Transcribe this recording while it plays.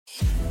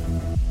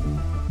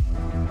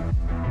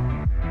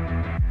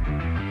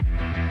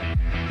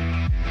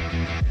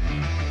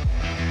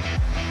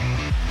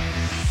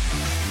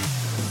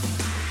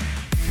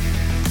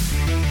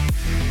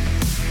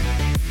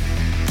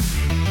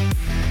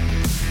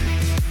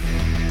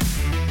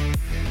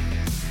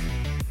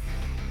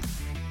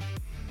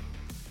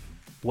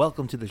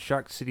Welcome to the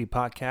Shark City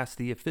Podcast,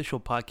 the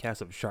official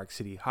podcast of Shark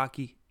City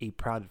Hockey, a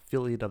proud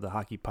affiliate of the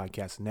Hockey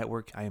Podcast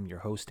Network. I am your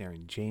host,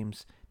 Aaron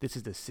James. This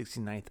is the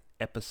 69th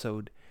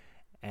episode,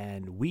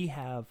 and we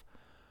have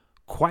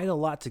quite a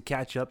lot to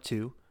catch up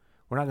to.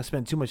 We're not going to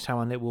spend too much time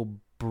on it. We'll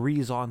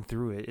breeze on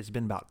through it. It's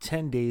been about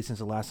 10 days since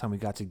the last time we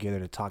got together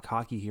to talk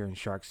hockey here in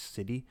Shark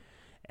City,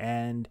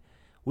 and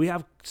we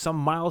have some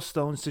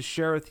milestones to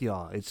share with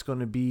y'all. It's going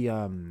to be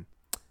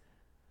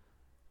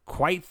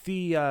quite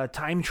the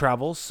time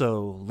travel,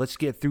 so let's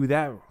get through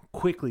that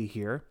quickly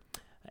here,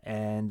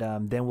 and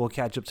then we'll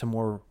catch up to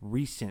more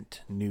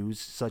recent news,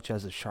 such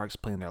as the Sharks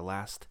playing their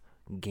last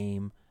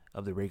game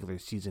of the regular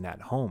season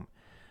at home.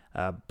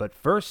 But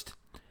first,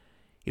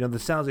 the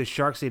San Jose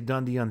Sharks, they've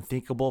done the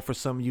unthinkable for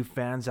some of you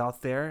fans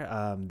out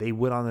there. They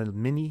went on a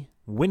mini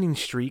winning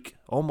streak,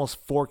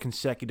 almost 4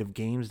 consecutive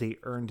games. They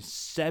earned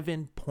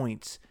 7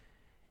 points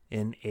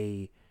in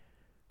a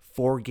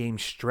 4-game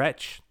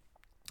stretch.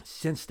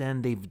 Since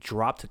then, they've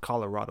dropped to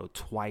Colorado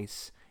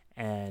twice,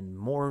 and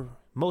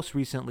most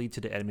recently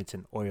to the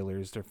Edmonton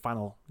Oilers, their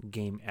final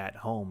game at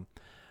home.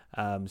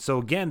 So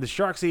again, the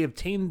Sharks, they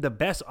obtained the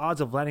best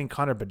odds of landing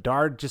Connor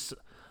Bedard just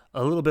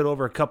a little bit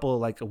over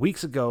a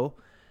weeks ago,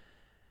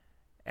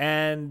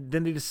 and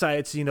then they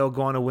decided to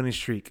go on a winning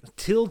streak.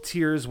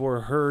 Tears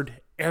were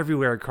heard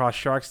everywhere across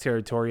Sharks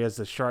territory as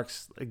the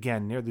Sharks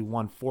again nearly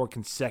won 4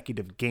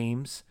 consecutive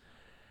games.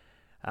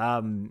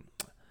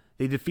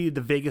 They defeated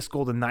the Vegas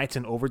Golden Knights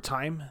in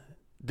overtime,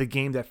 the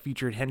game that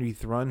featured Henry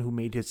Thrun, who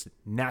made his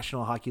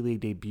National Hockey League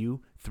debut.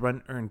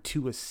 Thrun earned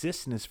 2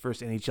 assists in his first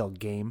NHL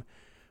game,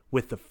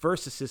 with the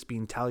first assist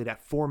being tallied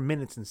at 4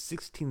 minutes and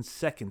 16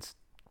 seconds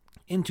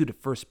into the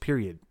first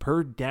period.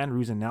 Per Dan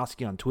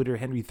Ruzanowski on Twitter,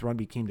 Henry Thrun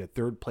became the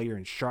 3rd player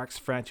in Sharks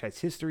franchise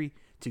history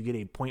to get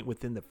a point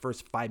within the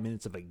first 5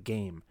 minutes of a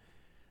game.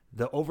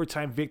 The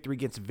overtime victory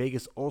against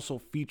Vegas also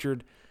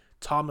featured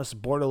Thomas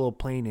Bordeleau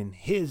playing in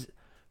his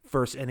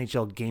first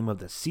NHL game of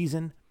the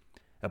season,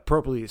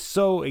 appropriately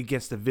so,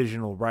 against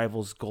divisional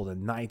rivals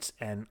Golden Knights,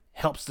 and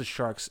helps the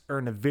Sharks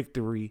earn a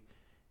victory.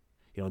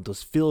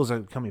 Those feels are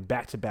coming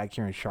back-to-back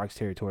here in Sharks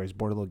territory as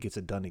Bordeleau gets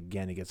it done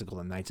again against the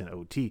Golden Knights in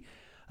OT.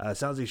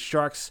 Sounds like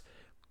Sharks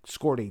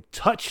scored a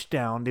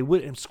touchdown. They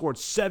went and scored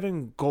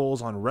 7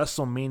 goals on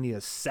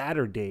WrestleMania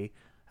Saturday.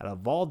 Out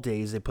of all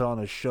days, they put on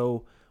a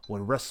show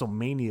when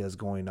WrestleMania is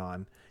going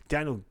on.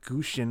 Daniel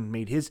Gushin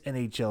made his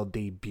NHL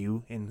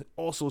debut and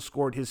also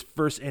scored his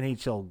first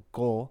NHL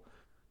goal.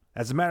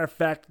 As a matter of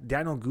fact,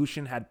 Daniel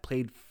Gushin had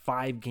played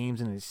 5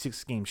 games in a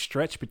 6-game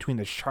stretch between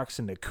the Sharks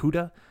and the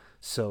CUDA.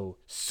 So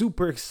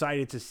super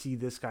excited to see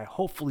this guy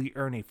hopefully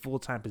earn a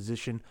full-time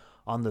position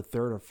on the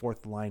 3rd or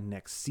 4th line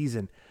next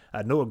season.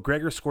 Noah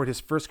Gregor scored his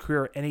first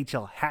career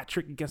NHL hat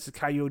trick against the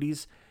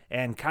Coyotes,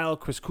 and Kyle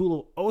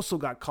Criscuolo also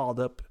got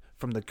called up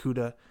from the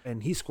CUDA,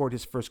 and he scored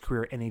his first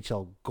career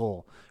NHL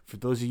goal. For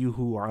those of you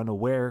who are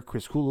unaware,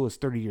 Criscuolo is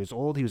 30 years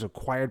old. He was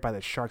acquired by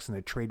the Sharks in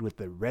a trade with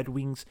the Red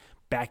Wings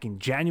back in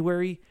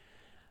January.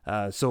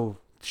 So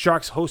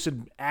Sharks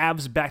hosted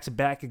Avs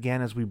back-to-back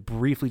again as we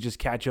briefly just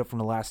catch up from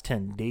the last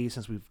 10 days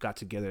since we've got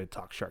together to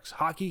talk Sharks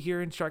hockey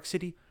here in Shark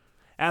City.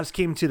 Avs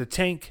came to the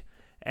tank,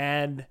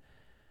 and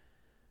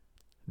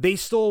they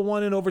stole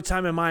one in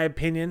overtime, in my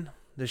opinion.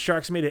 The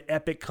Sharks made an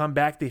epic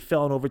comeback. They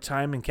fell in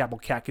overtime in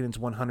Kaapo Kähkönen's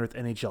 100th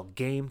NHL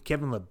game.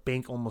 Kevin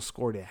Labanc almost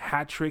scored a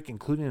hat trick,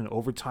 including an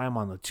overtime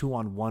on the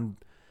 2-on-1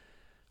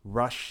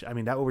 rush. I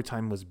mean, that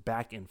overtime was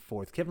back and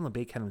forth. Kevin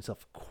Labanc had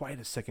himself quite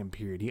a second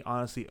period. He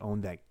honestly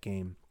owned that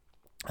game.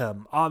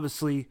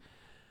 Obviously,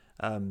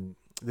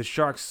 the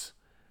Sharks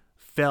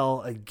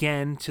fell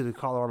again to the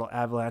Colorado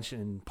Avalanche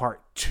in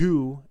part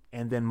 2,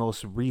 and then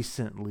most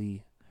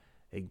recently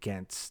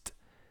against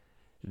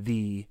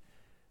the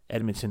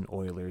Edmonton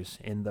Oilers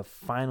in the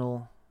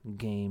final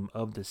game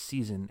of the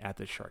season at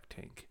the Shark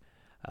Tank.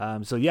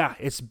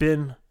 It's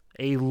been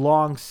a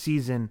long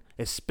season,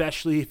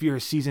 especially if you're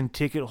a season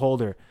ticket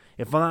holder.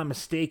 If I'm not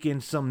mistaken,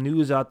 some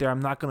news out there,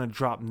 I'm not going to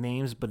drop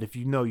names, but if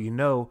you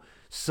know,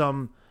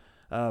 some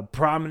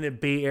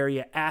prominent Bay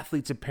Area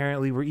athletes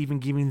apparently were even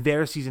giving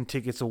their season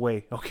tickets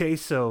away. Okay,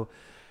 so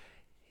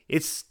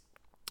it's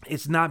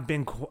not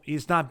been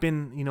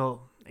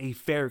a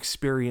fair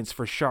experience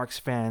for Sharks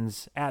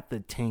fans at the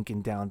tank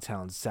in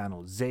downtown San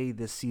Jose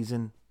this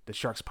season. The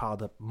Sharks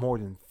piled up more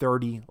than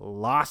 30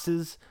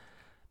 losses.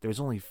 There's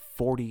only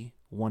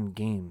 41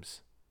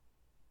 games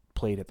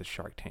played at the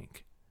Shark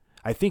Tank.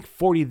 I think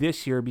 40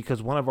 this year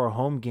because one of our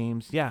home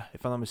games,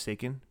 if I'm not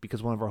mistaken,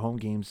 because one of our home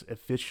games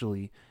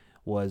officially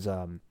was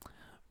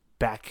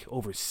back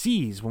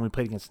overseas when we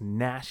played against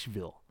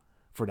Nashville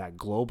for that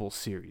global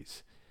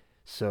series.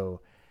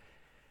 So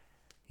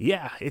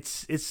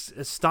it's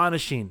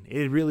astonishing.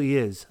 It really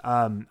is.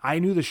 I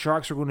knew the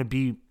Sharks were going to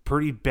be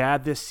pretty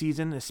bad this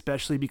season,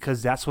 especially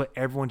because that's what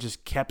everyone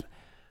just kept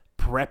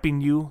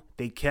prepping you.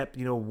 They kept,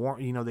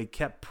 they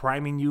kept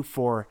priming you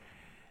for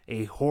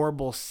a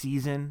horrible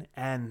season,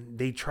 and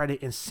they try to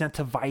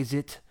incentivize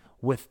it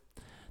with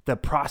the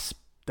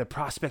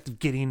prospect of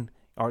getting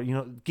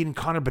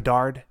Connor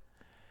Bedard.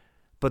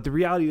 But the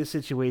reality of the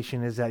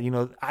situation is that,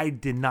 I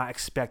did not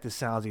expect the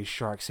San Jose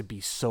Sharks to be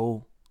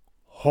so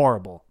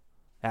horrible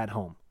at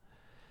home.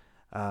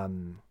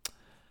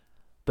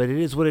 But it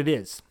is what it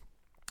is.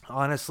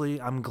 Honestly,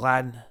 I'm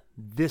glad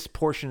this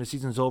portion of the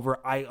season's over.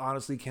 I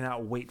honestly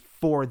cannot wait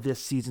for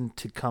this season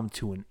to come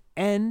to an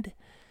end.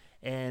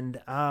 And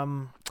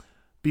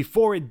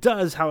before it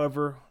does,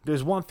 however,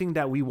 there's one thing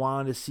that we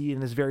wanted to see,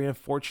 and it's very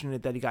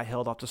unfortunate that he got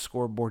held off the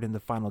scoreboard in the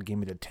final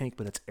game of the tank,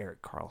 but it's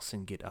Erik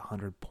Karlsson get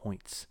 100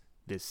 points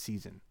this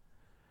season.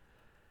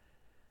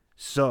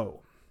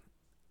 So,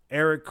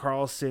 Erik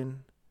Karlsson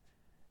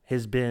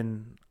has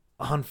been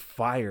on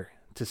fire,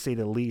 to say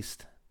the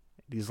least,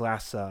 these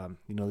last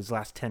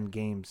 10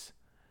 games.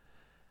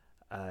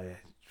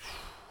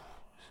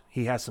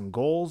 He has some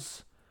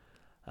goals.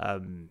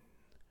 Let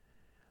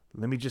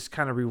me just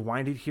kind of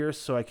rewind it here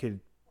so I could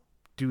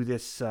do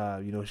this,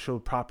 show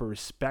proper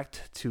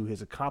respect to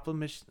his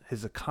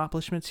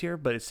accomplishments here.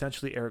 But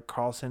essentially, Erik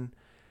Karlsson,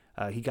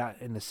 he got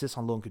an assist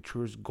on Logan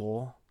Couture's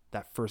goal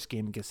that first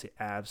game against the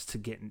Avs to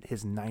get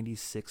his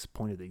 96th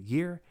point of the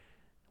year.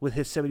 With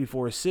his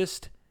 74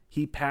 assist,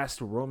 he passed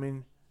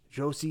Roman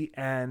Josi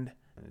and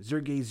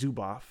Sergei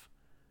Zubov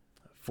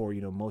for,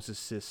 most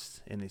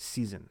assists in a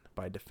season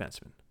by a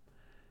defenseman.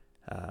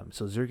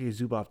 So Sergei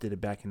Zubov did it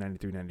back in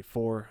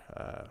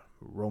 93-94.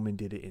 Roman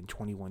did it in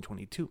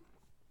 21-22.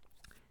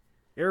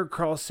 Erik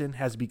Karlsson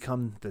has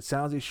become the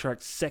San Jose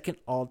Sharks' second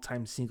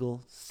all-time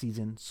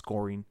single-season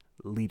scoring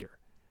leader.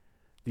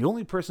 The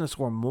only person to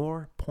score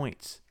more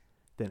points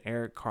than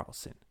Erik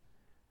Karlsson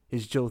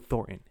is Joe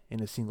Thornton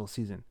in a single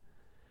season.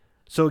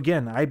 So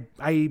again,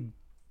 I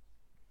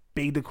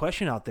beg the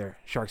question out there,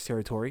 Sharks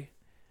territory.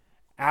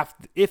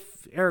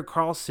 If Erik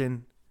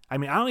Karlsson, I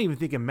don't even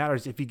think it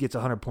matters if he gets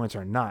 100 points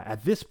or not.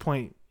 At this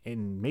point,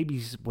 and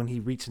maybe when he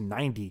reaches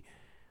 90,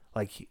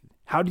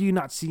 how do you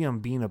not see him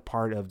being a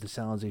part of the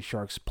San Jose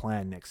Sharks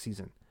plan next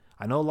season?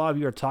 I know a lot of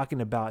you are talking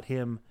about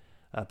him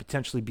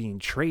potentially being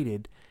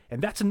traded,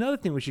 and that's another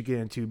thing we should get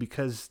into,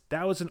 because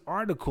that was an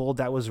article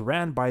that was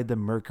ran by the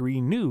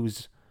Mercury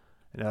News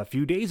a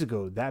few days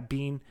ago. That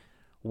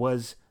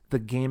was the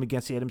game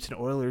against the Edmonton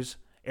Oilers,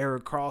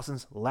 Erik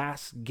Karlsson's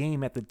last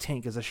game at the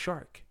tank as a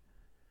Shark.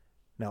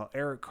 Now,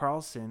 Erik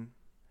Karlsson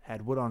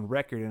had went on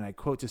record, and I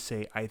quote, to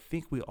say, "I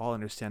think we all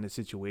understand the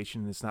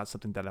situation, and it's not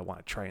something that I want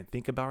to try and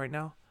think about right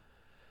now.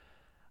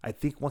 I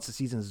think once the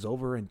season is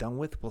over and done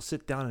with, we'll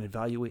sit down and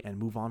evaluate and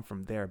move on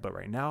from there. But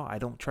right now, I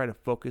don't try to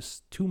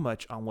focus too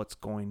much on what's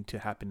going to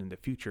happen in the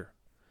future."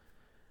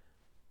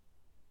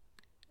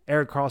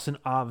 Erik Karlsson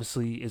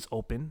obviously is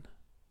open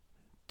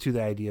to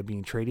the idea of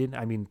being traded.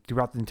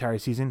 Throughout the entire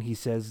season, he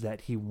says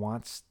that he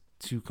wants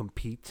to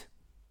compete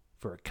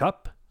for a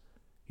cup.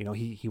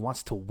 He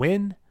wants to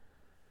win.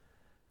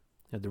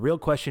 The real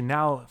question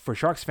now for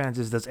Sharks fans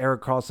is, does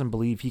Erik Karlsson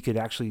believe he could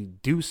actually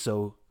do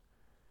so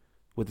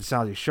with the San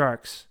Jose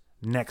Sharks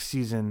next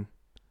season,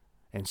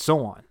 and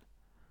so on?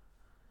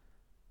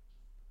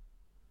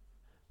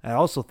 I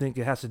also think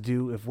it has to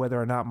do with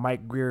whether or not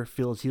Mike Grier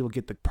feels he will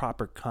get the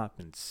proper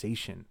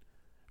compensation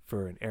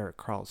for an Erik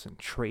Karlsson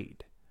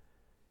trade.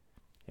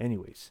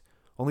 Anyways,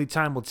 only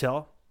time will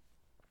tell.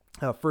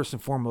 First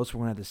and foremost, we're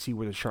going to have to see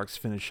where the Sharks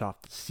finish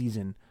off the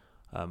season.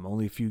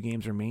 Only a few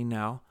games remain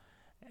now.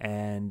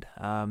 And,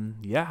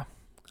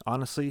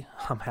 honestly,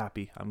 I'm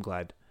happy. I'm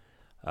glad.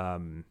 I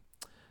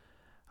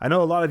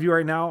know a lot of you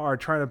right now are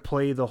trying to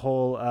play the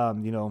whole,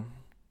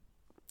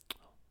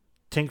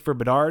 tank for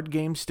Bedard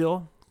game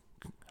still.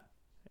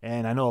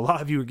 And I know a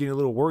lot of you were getting a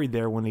little worried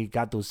there when he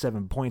got those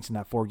 7 points in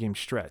that 4-game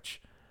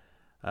stretch.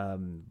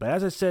 But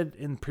as I said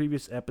in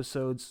previous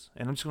episodes,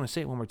 and I'm just going to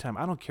say it one more time,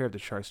 I don't care if the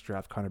Sharks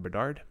draft Connor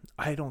Bedard.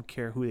 I don't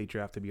care who they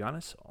draft, to be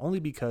honest, only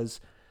because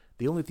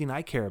the only thing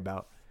I care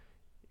about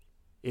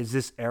is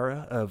this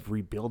era of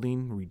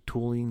rebuilding,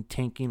 retooling,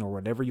 tanking, or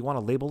whatever you want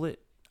to label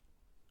it,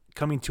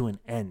 coming to an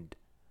end.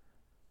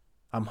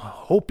 I'm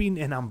hoping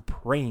and I'm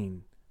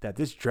praying that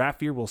this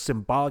draft year will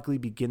symbolically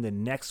begin the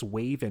next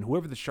wave, and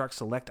whoever the Sharks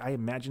select, I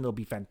imagine they'll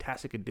be a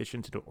fantastic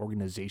addition to the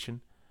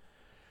organization.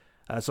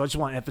 So I just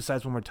want to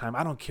emphasize one more time,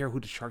 I don't care who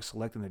the Sharks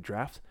select in the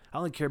draft. I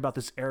only care about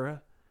this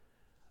era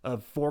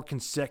of 4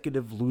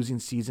 consecutive losing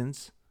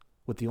seasons,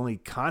 with the only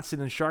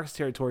constant in Sharks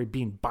territory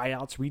being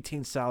buyouts,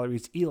 retained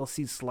salaries,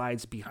 ELC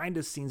slides,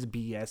 behind-the-scenes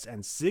BS,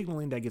 and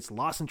signaling that gets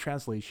lost in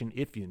translation,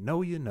 if you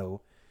know, you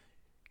know,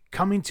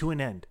 coming to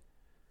an end.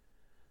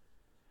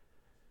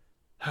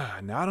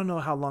 Now, I don't know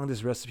how long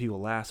this recipe will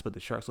last, but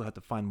the Sharks will have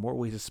to find more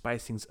ways to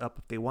spice things up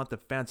if they want the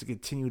fans to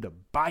continue to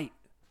bite,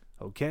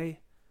 okay?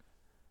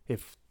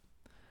 If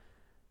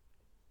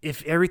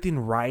everything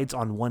rides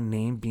on one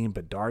name being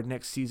Bedard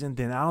next season,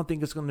 then I don't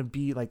think it's going to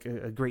be like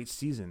a great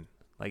season.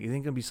 Like, I think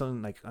it's going to be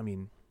something like,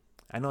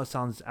 I know it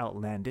sounds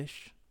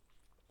outlandish.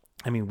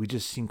 We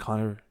just seen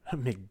Connor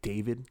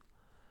McDavid,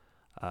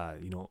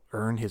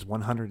 earn his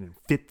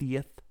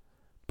 150th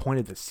point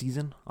of the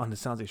season on the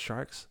San Jose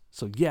Sharks.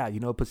 So yeah,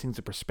 it puts things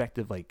in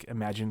perspective. Like,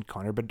 imagine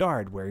Connor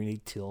Bedard wearing a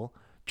teal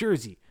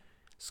jersey,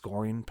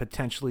 scoring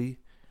potentially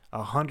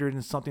 100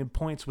 and something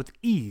points with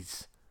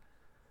ease.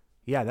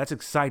 Yeah, that's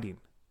exciting.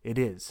 It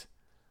is.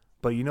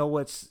 But you know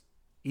what's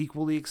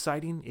equally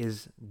exciting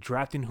is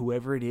drafting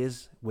whoever it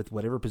is with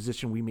whatever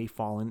position we may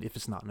fall in if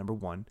it's not number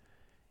one,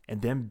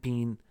 and them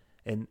being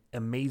an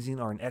amazing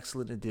or an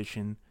excellent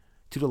addition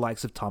to the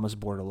likes of Thomas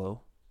Bordeleau,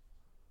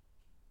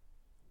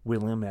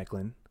 William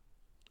Eklund,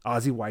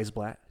 Ozzy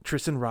Weisblatt,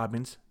 Tristan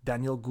Robbins,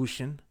 Daniel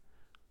Gushin,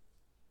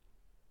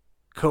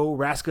 Ko,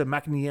 Raska,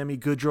 Makiniemi,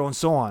 Goodrow, and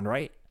so on,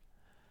 right?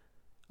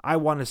 I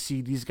want to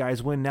see these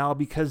guys win now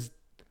because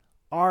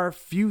our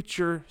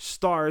future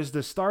stars,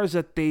 the stars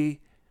that they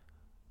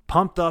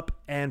pumped up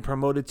and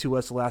promoted to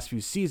us the last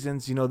few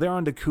seasons, they're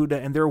on the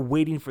CUDA and they're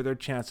waiting for their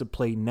chance to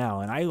play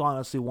now. And I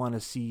honestly want to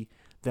see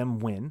them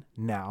win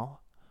now,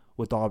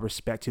 with all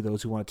respect to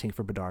those who want to tank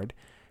for Bedard,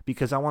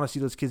 because I want to see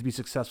those kids be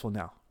successful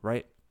now,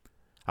 right?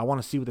 I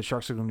want to see what the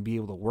Sharks are going to be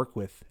able to work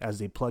with as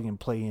they plug and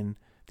play in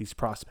these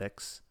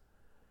prospects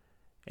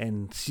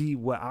and see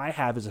what I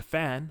have as a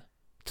fan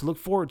to look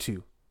forward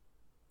to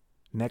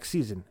next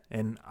season.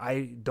 And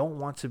I don't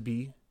want to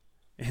be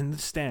in the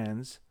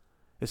stands,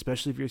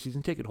 especially if you're a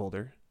season ticket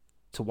holder,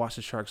 to watch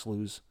the Sharks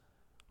lose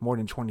more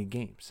than 20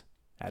 games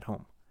at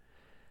home.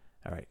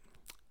 All right.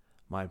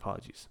 My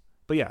apologies.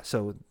 But yeah,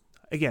 so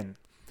again,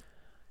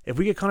 if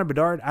we get Connor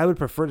Bedard, I would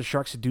prefer the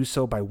Sharks to do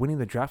so by winning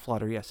the draft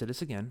lottery. I said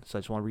this again, so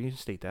I just want to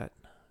reinstate that.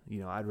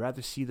 I'd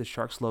rather see the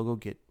Sharks logo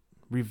get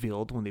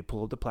revealed when they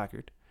pull up the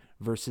placard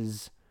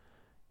versus,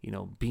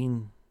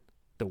 being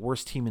the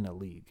worst team in the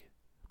league.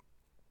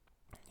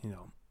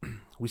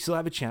 We still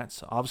have a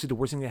chance. Obviously, the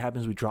worst thing that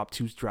happens is we drop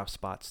 2 draft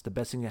spots. The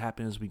best thing that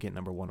happens is we get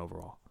number 1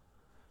 overall.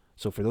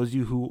 So for those of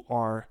you who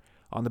are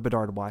on the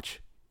Bedard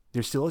watch,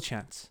 there's still a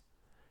chance.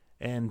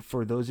 And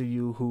for those of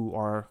you who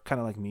are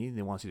kind of like me,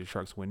 they want to see the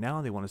Sharks win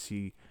now. They want to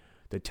see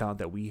the talent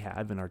that we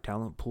have in our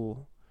talent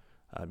pool,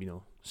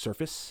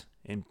 surface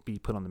and be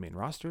put on the main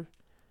roster.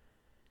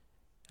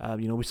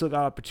 We still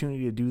got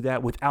opportunity to do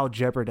that without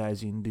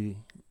jeopardizing the,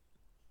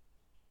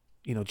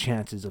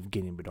 chances of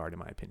getting Bedard, in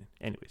my opinion.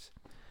 Anyways,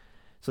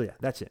 so yeah,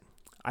 that's it.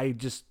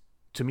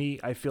 To me,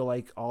 I feel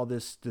like all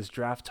this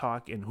draft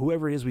talk and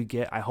whoever it is we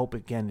get, I hope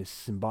again this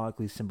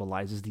symbolically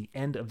symbolizes the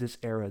end of this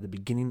era, the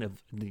beginning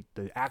of the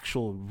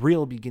actual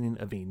real beginning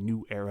of a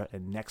new era, a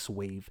next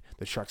wave.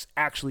 The Sharks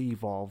actually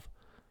evolve.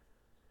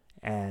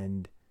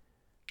 And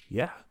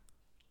yeah.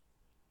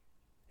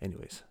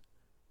 Anyways,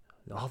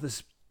 all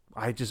this,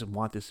 I just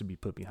want this to be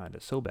put behind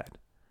us so bad.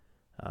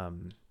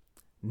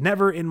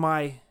 Never in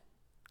my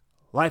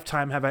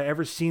lifetime have I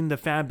ever seen the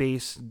fan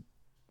base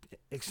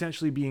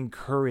essentially be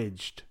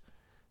encouraged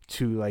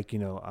to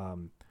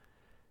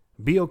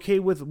be okay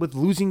with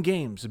losing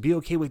games, be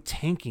okay with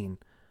tanking.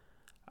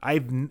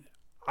 I've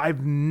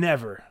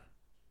never,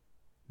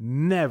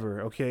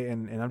 okay,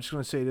 and I'm just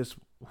gonna say this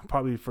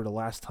probably for the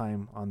last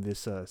time on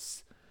this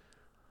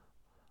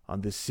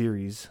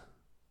series,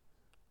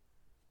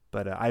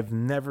 but I've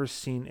never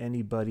seen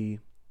anybody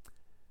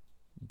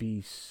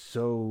be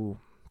so,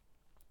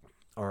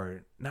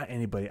 or not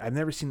anybody. I've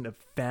never seen the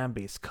fan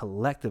base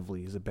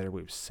collectively, is a better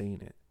way of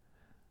saying it,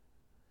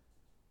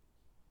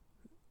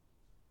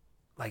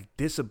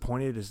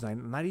 disappointed is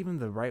not even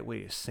the right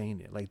way of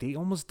saying it. They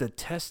almost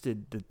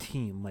detested the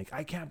team.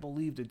 I can't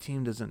believe the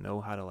team doesn't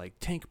know how to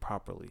tank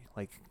properly.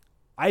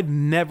 I've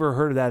never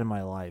heard of that in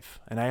my life,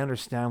 and I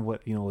understand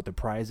what the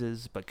prize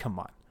is, but come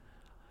on.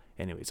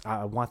 Anyways,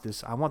 I want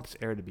this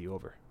era to be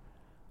over.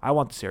 I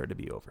want this era to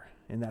be over,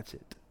 and that's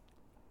it.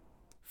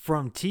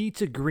 From tee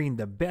to green,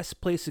 the best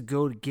place to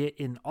go to get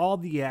in all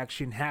the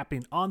action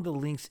happening on the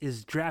links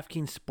is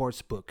DraftKings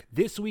Sportsbook.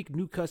 This week,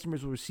 new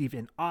customers will receive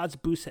an odds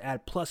boost to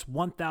add plus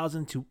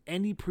 1,000 to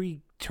any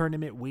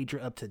pre-tournament wager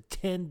up to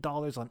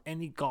 $10 on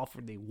any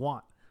golfer they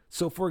want.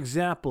 So, for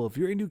example, if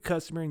you're a new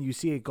customer and you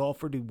see a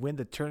golfer to win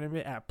the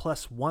tournament at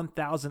plus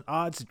 1,000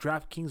 odds,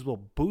 DraftKings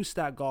will boost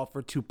that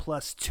golfer to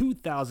plus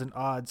 2,000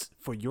 odds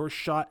for your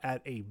shot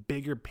at a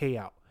bigger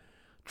payout.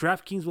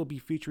 DraftKings will be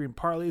featuring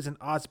parlays and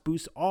odds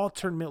boosts all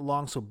tournament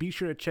long, so be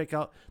sure to check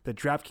out the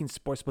DraftKings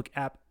Sportsbook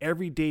app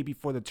every day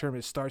before the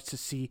tournament starts to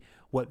see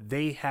what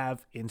they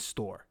have in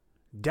store.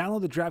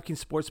 Download the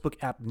DraftKings Sportsbook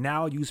app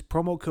now, use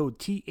promo code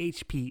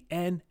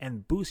THPN,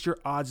 and boost your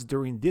odds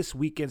during this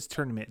weekend's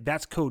tournament.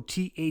 That's code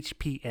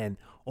THPN,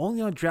 only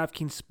on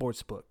DraftKings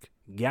Sportsbook.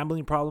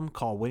 Gambling problem?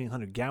 Call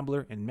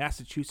 1-800-GAMBLER. In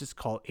Massachusetts,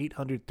 call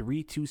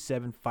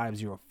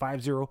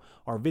 800-327-5050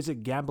 or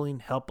visit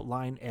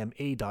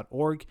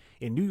gamblinghelplinema.org.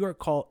 In New York,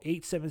 call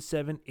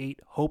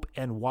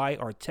 877-8-HOPE-NY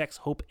or text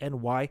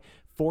HOPE-NY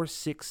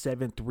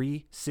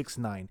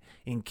 467-369.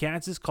 In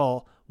Kansas,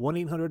 call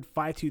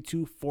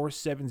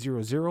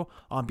 1-800-522-4700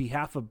 on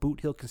behalf of Boot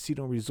Hill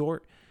Casino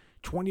Resort.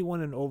 21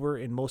 and over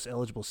in most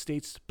eligible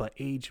states, but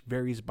age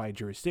varies by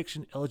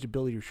jurisdiction.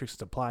 Eligibility restrictions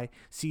apply.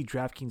 See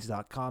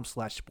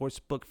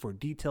DraftKings.com/sportsbook for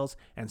details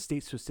and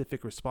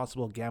state-specific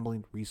responsible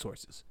gambling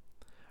resources.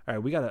 All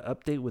right, we got an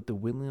update with the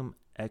William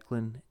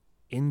Eklund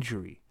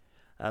injury.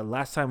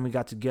 Last time we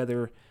got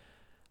together,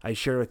 I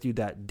shared with you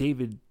that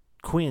David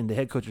Quinn, the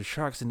head coach of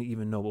Sharks, didn't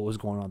even know what was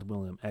going on with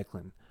William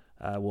Eklund.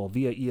 Well,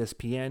 via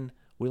ESPN,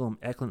 Willem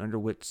Eklund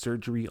underwent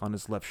surgery on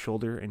his left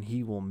shoulder, and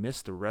he will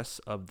miss the rest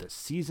of the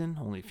season.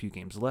 Only a few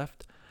games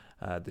left.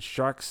 The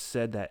Sharks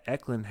said that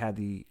Eklund had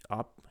he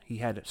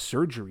had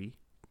surgery.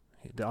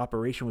 The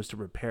operation was to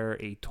repair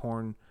a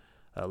torn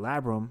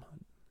labrum,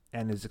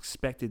 and is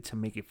expected to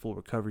make a full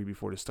recovery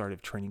before the start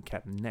of training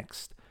camp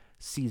next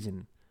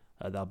season.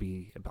 That'll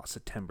be about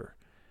September.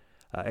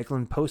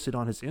 Eklund posted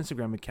on his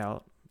Instagram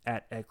account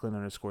at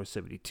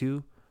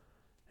Eklund_72.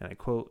 And I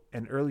quote,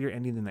 "An earlier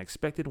ending than I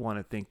expected. Want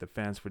to thank the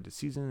fans for the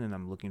season, and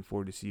I'm looking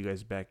forward to see you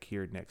guys back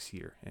here next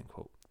year." End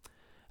quote.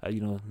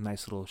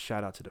 Nice little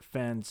shout out to the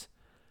fans.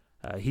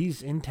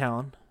 He's in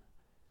town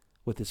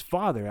with his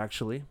father,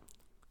 actually.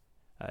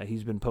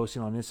 He's been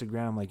posting on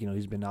Instagram,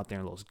 he's been out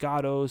there in Los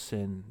Gatos,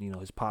 and,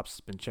 his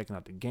pop's been checking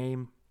out the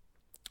game.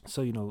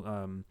 So,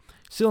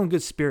 still in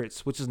good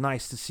spirits, which is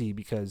nice to see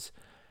because,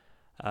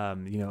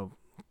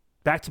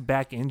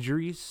 back-to-back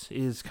injuries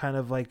is kind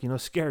of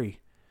scary.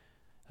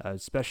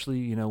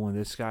 Especially, when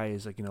this guy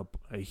is a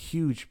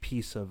huge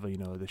piece of,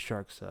 the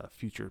Sharks'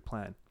 future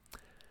plan.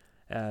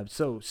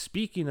 So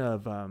speaking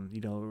of,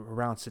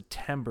 around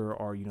September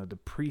or, the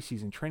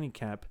preseason training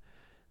camp,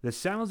 the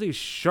San Jose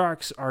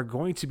Sharks are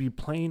going to be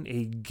playing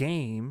a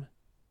game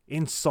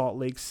in Salt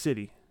Lake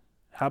City.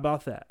 How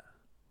about that?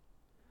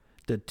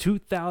 The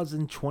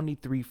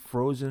 2023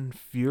 Frozen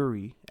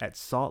Fury at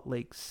Salt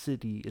Lake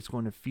City is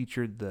going to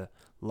feature the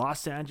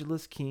Los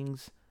Angeles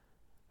Kings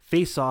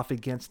face off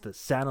against the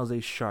San Jose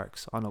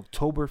Sharks on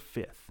October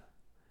 5th.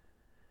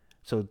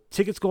 So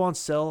tickets go on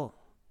sale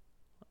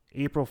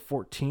April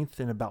 14th,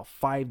 in about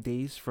 5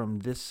 days from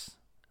this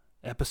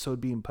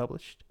episode being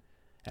published,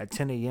 at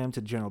 10 a.m.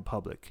 to the general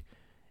public.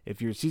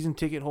 If you're a season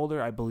ticket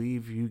holder, I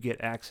believe you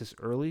get access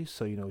early.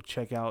 So,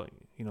 check out,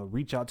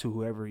 reach out to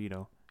whoever, you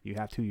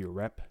have to, your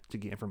rep, to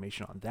get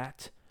information on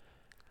that.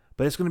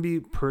 But it's going to be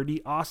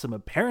pretty awesome.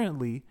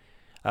 Apparently,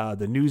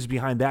 the news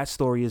behind that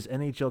story is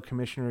NHL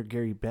Commissioner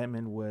Gary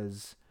Bettman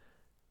was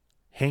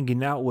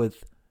hanging out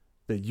with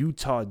the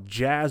Utah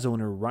Jazz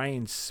owner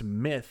Ryan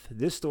Smith.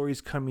 This story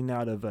is coming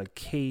out of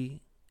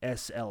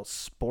KSL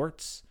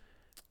Sports.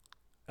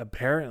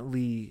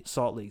 Apparently,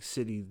 Salt Lake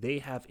City, they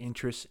have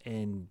interest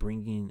in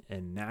bringing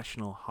a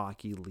National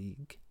Hockey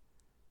League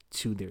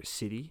to their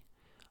city.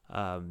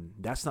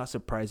 That's not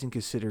surprising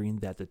considering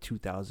that the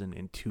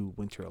 2002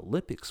 Winter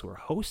Olympics were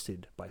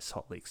hosted by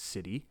Salt Lake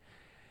City.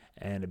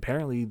 And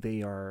apparently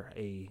they are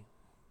a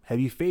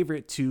heavy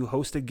favorite to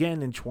host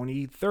again in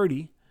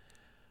 2030.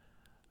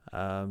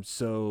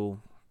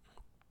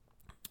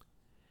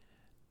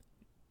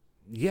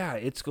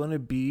 It's going to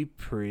be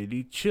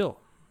pretty chill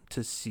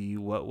to see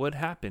what would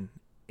happen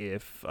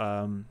if,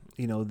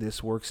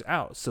 this works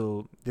out.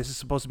 So this is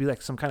supposed to be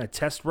like some kind of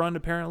test run,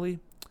 apparently.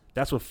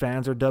 That's what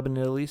fans are dubbing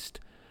it, at least.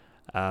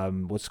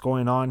 What's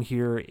going on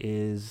here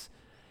is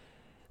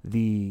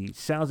the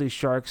San Jose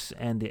Sharks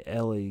and the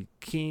LA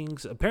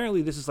Kings.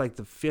 Apparently, this is like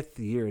the 5th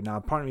year. Now,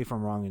 pardon me if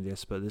I'm wrong in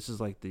this, but this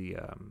is like the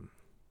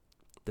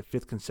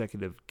 5th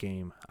consecutive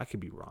game. I could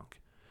be wrong.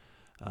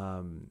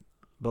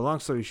 But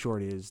long story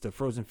short is the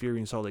Frozen Fury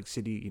in Salt Lake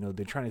City,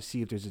 they're trying to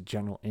see if there's a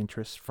general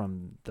interest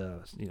from the,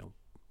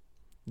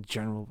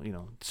 general,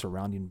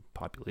 surrounding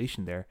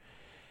population there.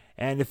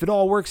 And if it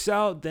all works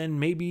out, then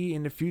maybe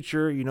in the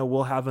future,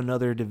 we'll have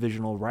another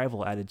divisional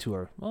rival added to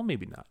our, well,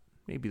 maybe not.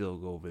 Maybe they'll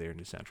go over there in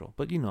the Central,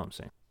 but you know what I'm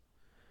saying.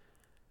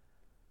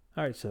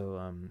 All right,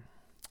 so,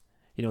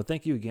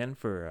 thank you again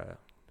for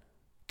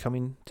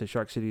coming to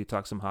Shark City to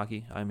talk some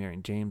hockey. I'm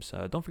Aaron James.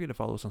 Don't forget to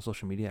follow us on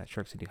social media at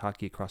Shark City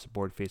Hockey across the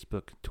board,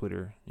 Facebook,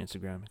 Twitter,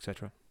 Instagram,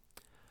 etc.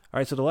 All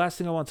right, so the last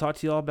thing I want to talk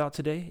to you all about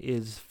today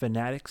is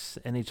Fanatics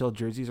NHL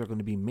jerseys are going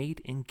to be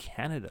made in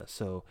Canada.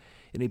 So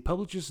in a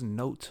publisher's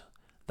note,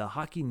 the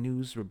Hockey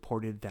News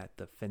reported that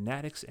the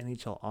Fanatics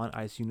NHL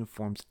on-ice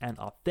uniforms and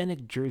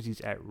authentic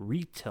jerseys at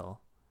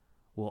retail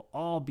will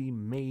all be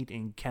made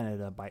in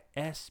Canada by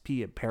SP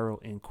Apparel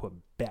in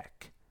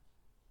Quebec.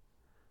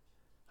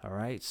 All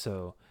right,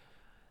 so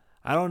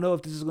I don't know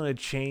if this is going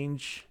to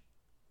change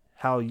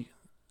how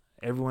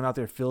everyone out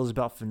there feels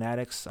about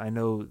Fanatics. I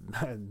know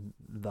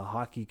the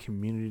hockey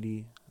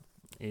community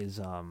is,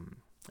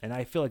 and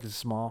I feel like it's a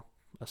small,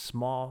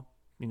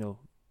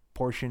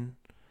 portion,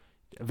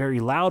 a very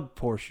loud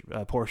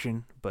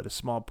portion, but a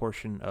small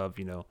portion of,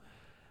 the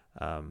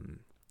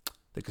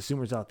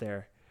consumers out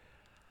there.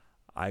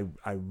 I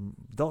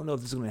don't know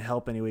if this is going to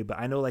help anyway, but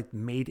I know like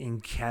made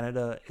in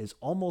Canada is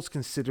almost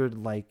considered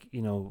like,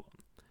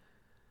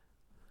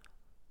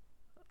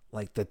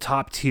 like the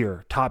top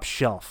tier, top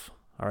shelf.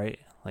 All right.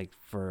 Like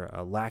for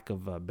a lack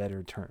of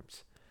better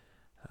terms.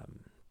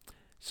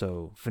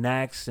 So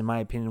Fanatics, in my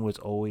opinion, was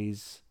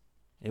always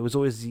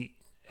the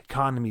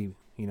economy,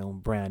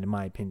 brand, in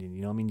my opinion.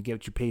 You get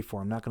what you pay for.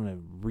 I'm not going to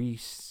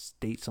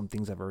restate some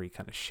things I've already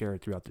kind of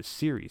shared throughout this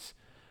series.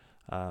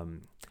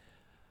 And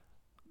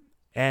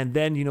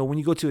then, when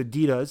you go to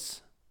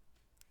Adidas,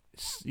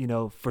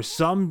 for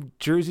some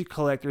jersey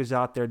collectors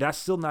out there, that's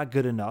still not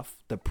good enough.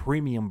 The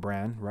premium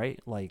brand, right?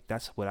 Like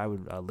that's what I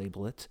would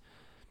label it,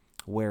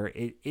 where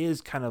it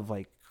is kind of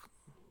like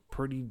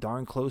pretty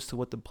darn close to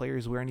what the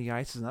players wear on the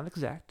ice. It's not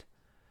exact.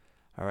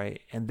 All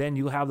right. And then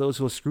you have those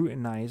who will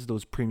scrutinize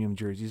those premium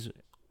jerseys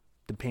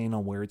depending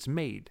on where it's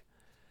made.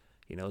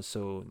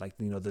 So like,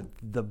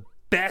 the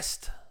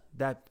best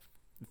that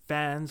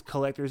fans,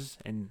 collectors,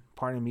 and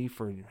pardon me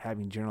for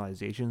having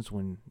generalizations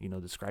when,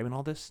 describing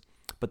all this,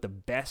 but the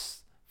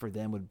best for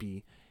them would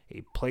be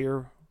a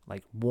player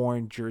like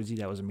worn jersey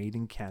that was made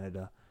in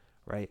Canada,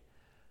 right?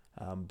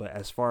 But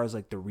as far as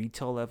like the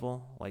retail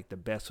level, like the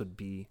best would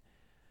be,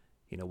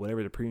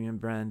 whatever the premium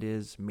brand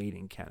is, made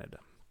in Canada.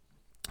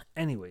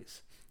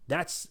 Anyways,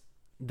 that's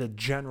the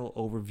general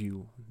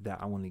overview that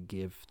I want to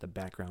give the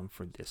background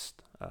for this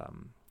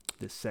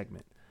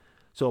segment.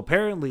 So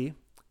apparently,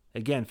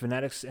 again,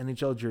 Fanatics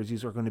NHL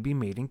jerseys are going to be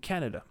made in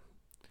Canada.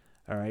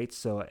 All right,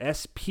 so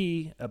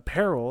SP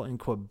Apparel in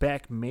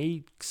Quebec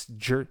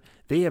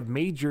they have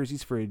made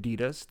jerseys for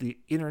Adidas, the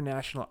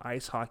International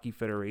Ice Hockey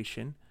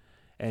Federation,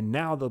 and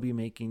now they'll be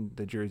making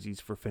the jerseys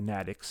for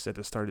Fanatics at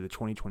the start of the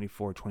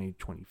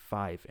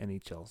 2024-2025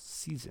 NHL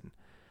season.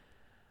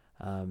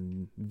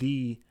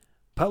 The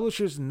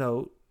publisher's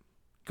note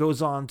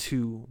goes on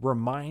to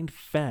remind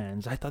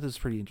fans, I thought this was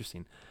pretty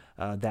interesting,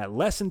 that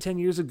less than 10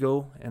 years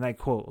ago, and I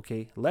quote,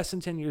 okay, less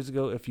than 10 years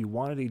ago, if you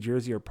wanted a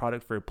jersey or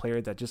product for a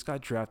player that just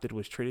got drafted,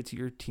 was traded to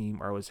your team,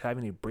 or was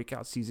having a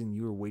breakout season,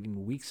 you were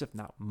waiting weeks, if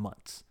not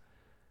months.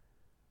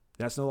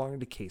 That's no longer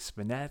the case.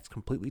 Fanatics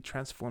completely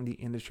transformed the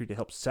industry to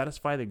help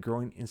satisfy the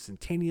growing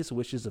instantaneous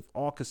wishes of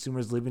all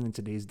consumers living in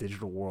today's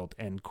digital world,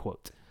 end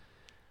quote.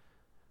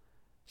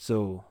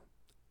 So,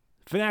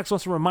 Fanatics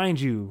wants to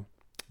remind you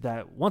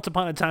that once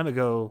upon a time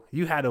ago,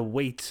 you had to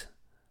wait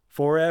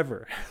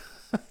forever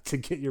to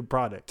get your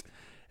product,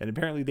 and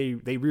apparently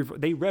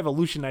they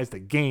revolutionized the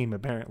game.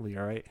 Apparently,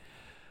 all right.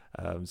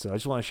 So I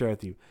just want to share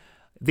with you.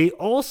 They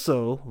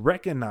also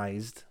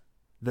recognized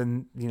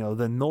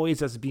the noise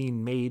that's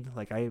being made.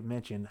 Like I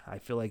mentioned, I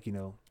feel like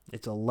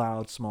it's a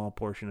loud, small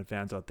portion of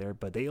fans out there,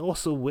 but they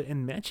also went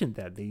and mentioned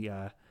that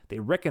they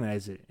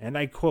recognize it, and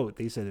I quote,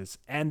 they said this,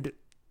 and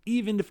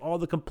even if all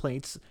the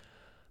complaints,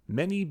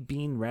 many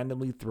being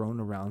randomly thrown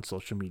around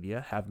social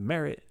media, have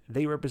merit,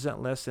 they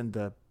represent less than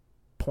the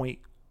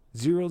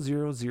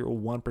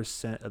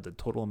 0.0001% of the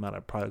total amount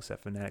of products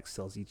that Fanatics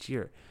sells each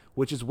year,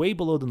 which is way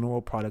below the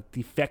normal product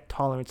defect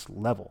tolerance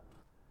level.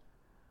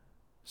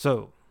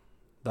 So,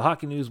 the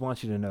Hockey News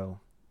wants you to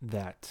know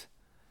that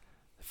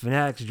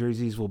Fanatics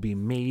jerseys will be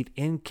made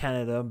in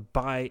Canada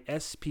by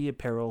SP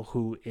Apparel,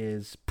 who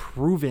is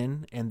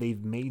proven, and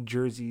they've made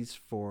jerseys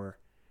for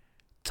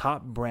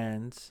top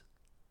brands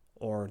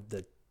or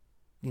the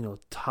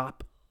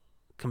top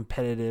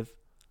competitive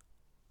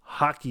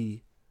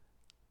hockey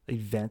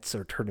events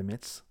or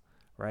tournaments,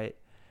 right?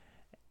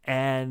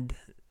 And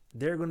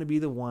they're going to be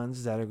the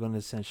ones that are going to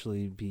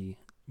essentially be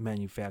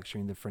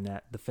manufacturing the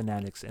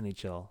Fanatics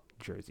NHL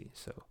jersey.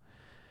 So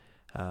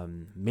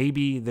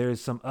maybe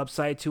there's some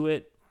upside to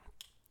it.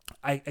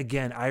 I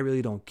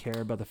really don't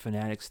care about the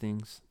Fanatics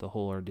things, the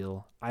whole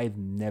ordeal. I've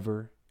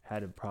never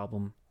had a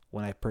problem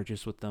when I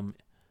purchase with them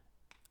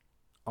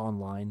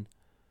online,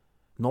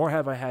 nor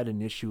have I had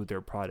an issue with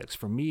their products.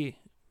 For me,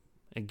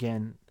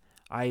 again,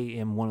 I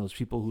am one of those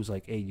people who's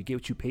like, hey, you get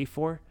what you pay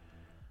for.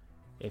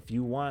 If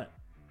you want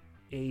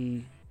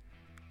a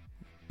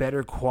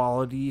better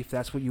quality, if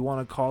that's what you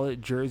want to call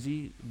it,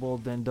 jersey, well,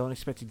 then don't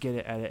expect to get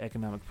it at an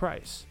economic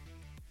price.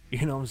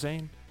 You know what I'm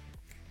saying?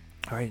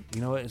 All right,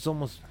 it's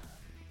almost,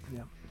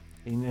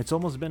 and it's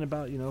almost been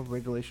about,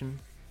 regulation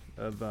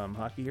of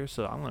hockey here,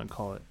 so I'm going to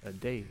call it a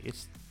day.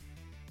 It's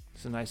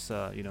a nice,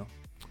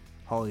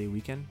 holiday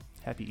weekend.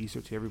 Happy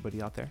Easter to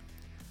everybody out there.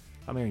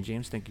 I'm Aaron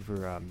James. Thank you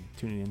for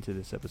tuning in to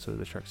this episode of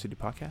the Shark City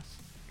Podcast.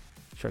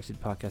 Shark City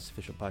Podcast,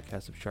 official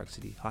podcast of Shark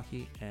City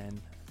Hockey, and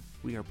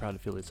we are proud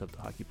affiliates of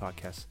the Hockey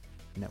Podcast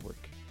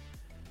Network.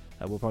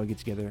 We'll probably get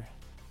together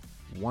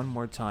one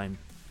more time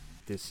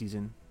this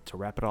season to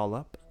wrap it all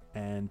up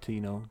and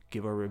to,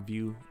 give our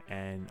review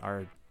and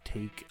our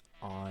take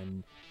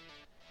on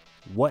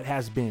what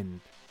has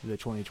been the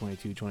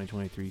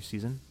 2022-2023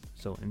 season.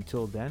 So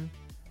until then,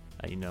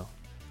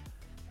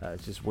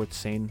 it's just worth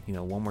saying,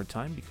 one more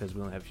time because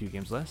we only have a few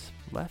games left.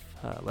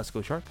 Let's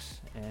go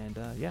Sharks. And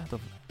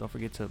don't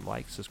forget to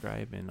like,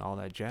 subscribe, and all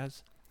that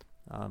jazz.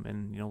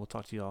 And we'll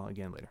talk to you all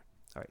again later.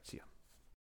 All right, see ya.